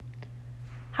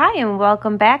Hi, and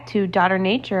welcome back to Daughter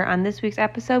Nature. On this week's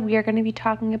episode, we are going to be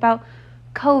talking about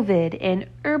COVID and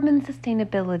urban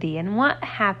sustainability and what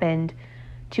happened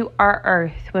to our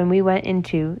earth when we went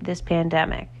into this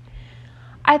pandemic.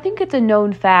 I think it's a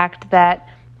known fact that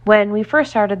when we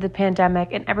first started the pandemic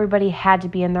and everybody had to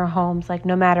be in their homes,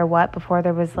 no matter what, before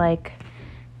there was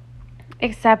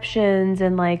exceptions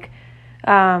and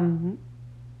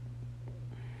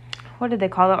what did they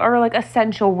call them? Or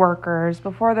essential workers,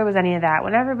 before there was any of that.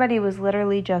 When everybody was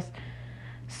literally just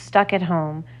stuck at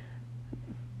home,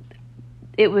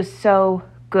 it was so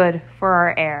good for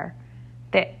our air.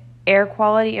 The air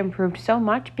quality improved so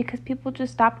much because people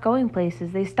just stopped going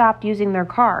places. They stopped using their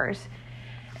cars.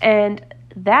 And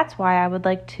that's why I would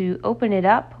like to open it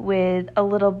up with a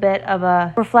little bit of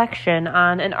a reflection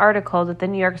on an article that the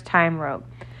New York Times wrote.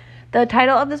 The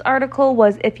title of this article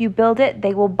was "If You Build It,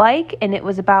 They Will Bike," and it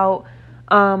was about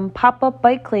pop-up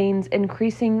bike lanes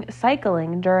increasing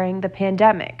cycling during the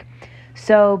pandemic.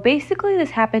 So basically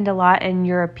this happened a lot in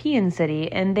European cities,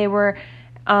 and they were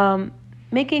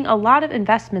making a lot of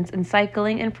investments in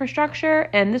cycling infrastructure,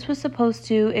 and this was supposed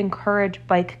to encourage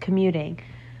bike commuting,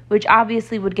 which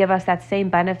obviously would give us that same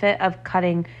benefit of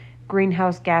cutting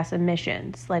greenhouse gas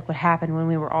emissions, like what happened when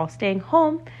we were all staying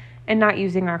home and not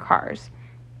using our cars.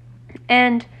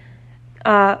 And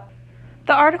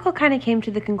the article kind of came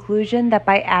to the conclusion that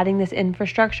by adding this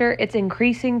infrastructure, it's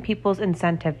increasing people's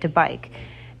incentive to bike.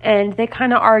 And they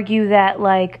kind of argue that,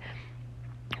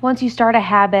 once you start a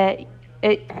habit,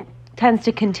 it tends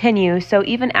to continue. So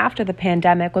even after the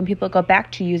pandemic, when people go back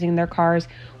to using their cars,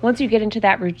 once you get into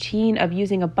that routine of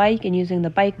using a bike and using the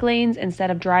bike lanes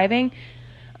instead of driving,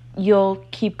 you'll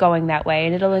keep going that way.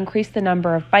 And it'll increase the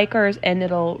number of bikers, and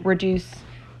it'll reduce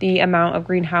the amount of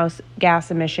greenhouse gas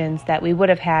emissions that we would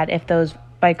have had if those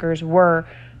bikers were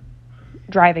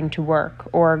driving to work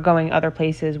or going other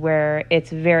places where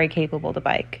it's very capable to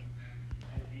bike.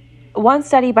 One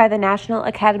study by the National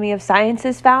Academy of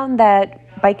Sciences found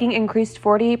that biking increased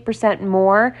 48%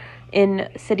 more in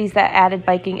cities that added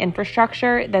biking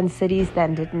infrastructure than cities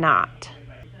that did not.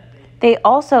 They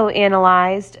also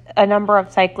analyzed a number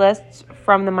of cyclists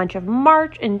from the month of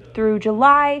March and through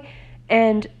July,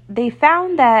 and they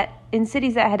found that in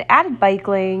cities that had added bike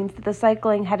lanes, the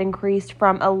cycling had increased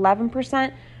from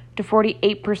 11% to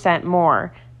 48%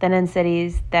 more than in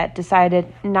cities that decided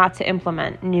not to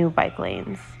implement new bike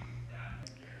lanes.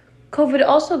 COVID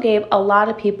also gave a lot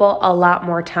of people a lot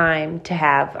more time to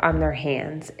have on their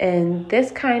hands, and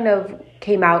this kind of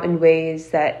came out in ways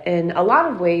that, in a lot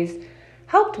of ways,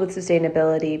 helped with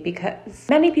sustainability, because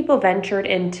many people ventured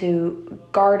into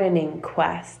gardening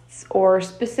quests, or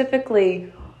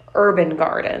specifically urban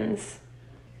gardens.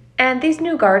 And these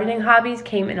new gardening hobbies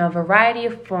came in a variety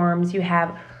of forms. You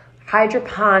have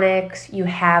hydroponics, you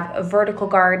have vertical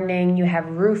gardening, you have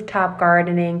rooftop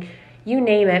gardening, you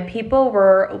name it. People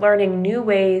were learning new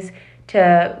ways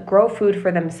to grow food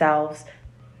for themselves.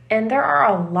 And there are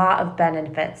a lot of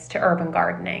benefits to urban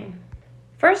gardening.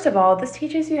 First of all, this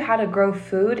teaches you how to grow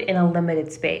food in a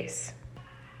limited space.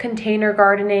 Container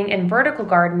gardening and vertical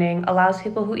gardening allows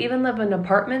people who even live in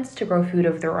apartments to grow food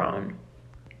of their own.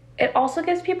 It also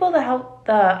gives people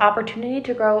the opportunity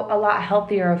to grow a lot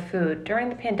healthier food. During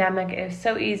the pandemic, it was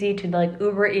so easy to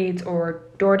Uber Eats or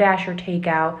DoorDash or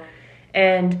takeout.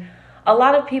 And a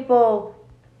lot of people,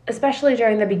 especially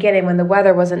during the beginning when the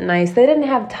weather wasn't nice, they didn't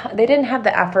have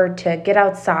the effort to get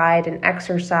outside and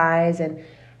exercise and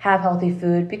have healthy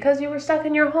food because you were stuck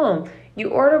in your home. You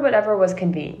order whatever was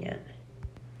convenient.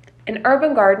 And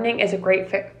urban gardening is a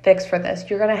great fix for this.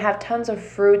 You're going to have tons of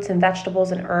fruits and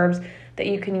vegetables and herbs that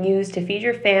you can use to feed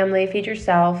your family, feed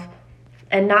yourself,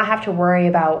 and not have to worry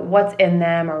about what's in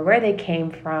them or where they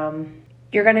came from.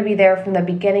 You're going to be there from the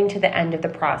beginning to the end of the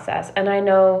process. And I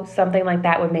know something like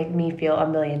that would make me feel a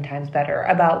million times better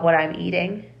about what I'm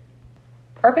eating.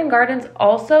 Urban gardens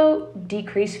also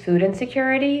decrease food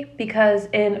insecurity, because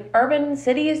in urban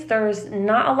cities, there's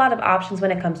not a lot of options when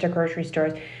it comes to grocery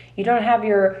stores. You don't have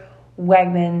your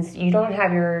Wegmans, you don't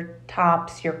have your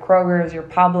Tops, your Krogers, your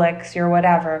Publix, your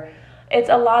whatever. It's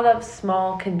a lot of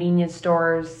small convenience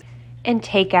stores and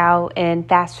takeout and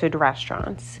fast food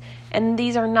restaurants. And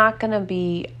these are not going to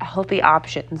be healthy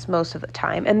options most of the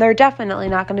time. And they're definitely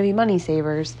not going to be money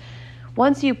savers.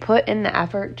 Once you put in the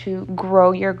effort to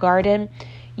grow your garden,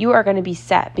 you are going to be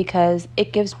set, because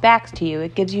it gives back to you.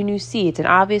 It gives you new seeds. And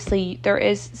obviously there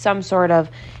is some sort of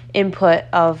input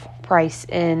of price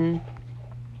in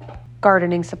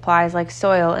gardening supplies like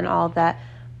soil and all of that.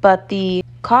 But the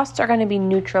costs are going to be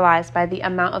neutralized by the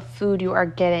amount of food you are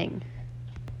getting.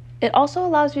 It also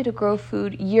allows you to grow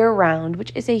food year-round,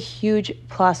 which is a huge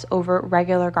plus over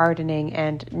regular gardening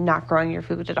and not growing your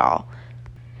food at all.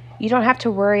 You don't have to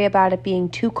worry about it being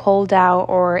too cold out,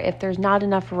 or if there's not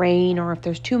enough rain, or if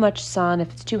there's too much sun,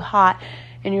 if it's too hot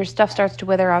and your stuff starts to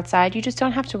wither outside. You just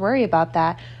don't have to worry about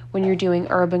that when you're doing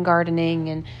urban gardening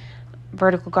and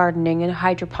vertical gardening and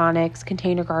hydroponics,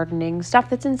 container gardening, stuff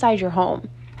that's inside your home.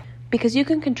 Because you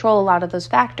can control a lot of those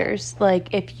factors.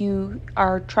 Like if you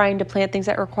are trying to plant things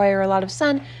that require a lot of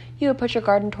sun, you would put your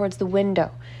garden towards the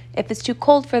window. If it's too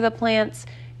cold for the plants,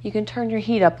 you can turn your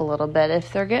heat up a little bit.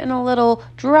 If they're getting a little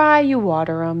dry, you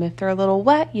water them. If they're a little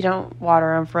wet, you don't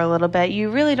water them for a little bit.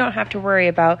 You really don't have to worry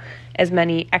about as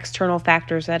many external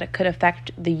factors that it could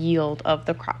affect the yield of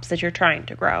the crops that you're trying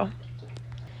to grow.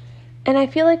 And I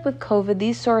feel like with COVID,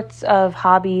 these sorts of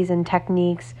hobbies and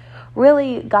techniques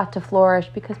really got to flourish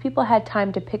because people had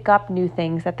time to pick up new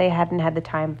things that they hadn't had the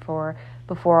time for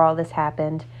before all this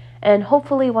happened. And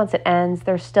hopefully once it ends,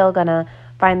 they're still going to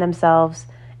find themselves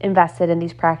invested in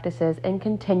these practices and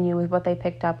continue with what they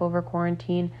picked up over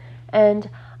quarantine. And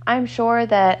I'm sure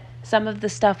that some of the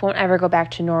stuff won't ever go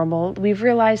back to normal. We've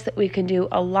realized that we can do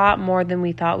a lot more than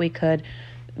we thought we could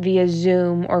via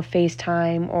Zoom or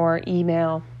FaceTime or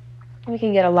email. We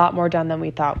can get a lot more done than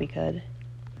we thought we could.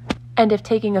 And if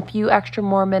taking a few extra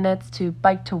more minutes to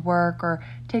bike to work or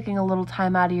taking a little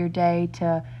time out of your day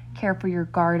to care for your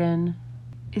garden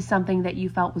is something that you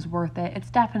felt was worth it, it's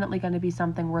definitely going to be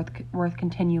something worth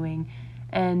continuing.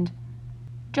 And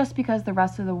just because the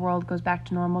rest of the world goes back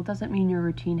to normal doesn't mean your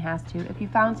routine has to. If you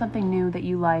found something new that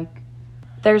you like,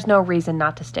 there's no reason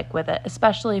not to stick with it,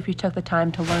 especially if you took the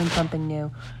time to learn something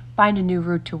new, find a new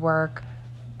route to work,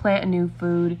 plant a new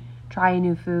food, try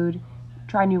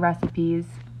new recipes.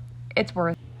 It's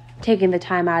worth taking the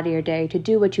time out of your day to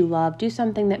do what you love, do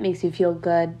something that makes you feel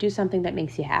good, do something that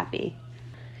makes you happy.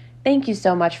 Thank you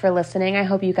so much for listening. I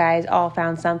hope you guys all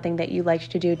found something that you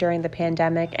liked to do during the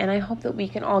pandemic, and I hope that we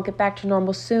can all get back to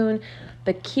normal soon,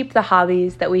 but keep the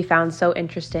hobbies that we found so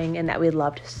interesting and that we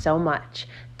loved so much.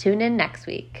 Tune in next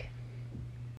week.